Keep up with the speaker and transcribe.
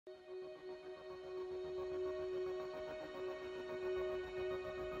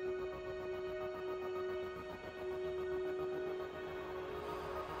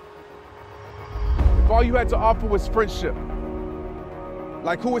all you had to offer was friendship,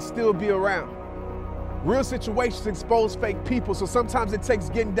 like who would still be around? Real situations expose fake people, so sometimes it takes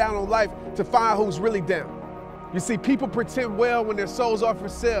getting down on life to find who's really down. You see, people pretend well when their souls are for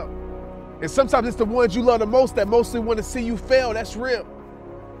sale. And sometimes it's the ones you love the most that mostly want to see you fail. That's real.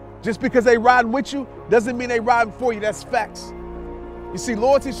 Just because they riding with you doesn't mean they riding for you. That's facts. You see,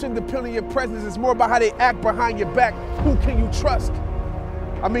 loyalty shouldn't depend on your presence. It's more about how they act behind your back. Who can you trust?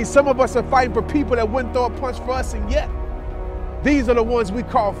 I mean, some of us are fighting for people that wouldn't throw a punch for us, and yet these are the ones we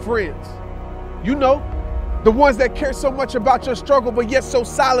call friends. You know, the ones that care so much about your struggle, but yet so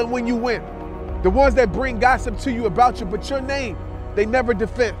silent when you win. The ones that bring gossip to you about you, but your name, they never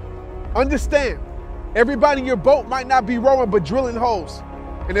defend. Understand, everybody in your boat might not be rowing, but drilling holes.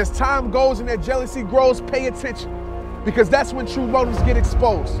 And as time goes and that jealousy grows, pay attention, because that's when true motives get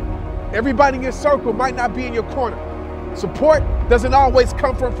exposed. Everybody in your circle might not be in your corner. Support doesn't always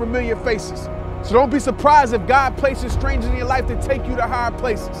come from familiar faces. So don't be surprised if God places strangers in your life to take you to higher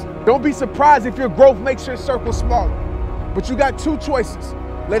places. Don't be surprised if your growth makes your circle smaller. But you got two choices.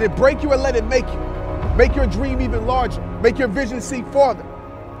 Let it break you or let it make you. Make your dream even larger. Make your vision see farther.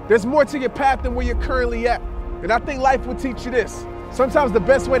 There's more to your path than where you're currently at. And I think life will teach you this. Sometimes the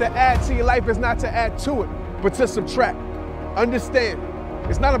best way to add to your life is not to add to it, but to subtract. Understand,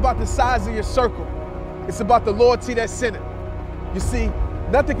 it's not about the size of your circle. It's about the loyalty that's in it. You see,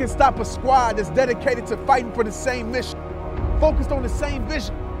 nothing can stop a squad that's dedicated to fighting for the same mission, focused on the same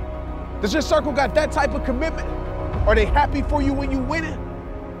vision. Does your circle got that type of commitment? Are they happy for you when you win it?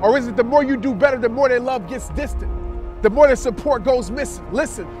 Or is it the more you do better, the more their love gets distant? The more their support goes missing?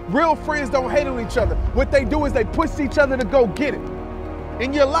 Listen, real friends don't hate on each other. What they do is they push each other to go get it.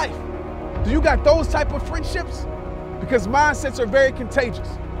 In your life, do you got those type of friendships? Because mindsets are very contagious.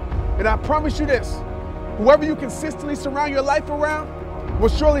 And I promise you this, whoever you consistently surround your life around will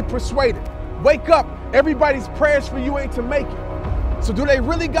surely persuade it. Wake up, everybody's prayers for you ain't to make it. So do they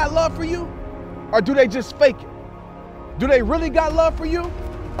really got love for you? Or do they just fake it? Do they really got love for you?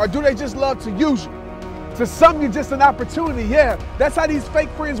 Or do they just love to use you? To some, you're just an opportunity, yeah. That's how these fake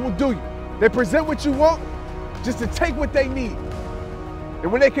friends will do you. They present what you want just to take what they need.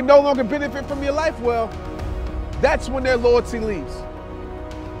 And when they can no longer benefit from your life, well, that's when their loyalty leaves.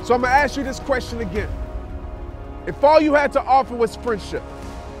 So I'm gonna ask you this question again. If all you had to offer was friendship,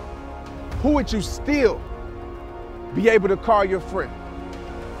 who would you still be able to call your friend?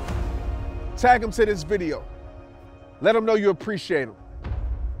 Tag them to this video. Let them know you appreciate them.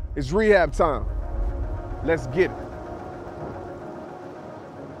 It's rehab time. Let's get it.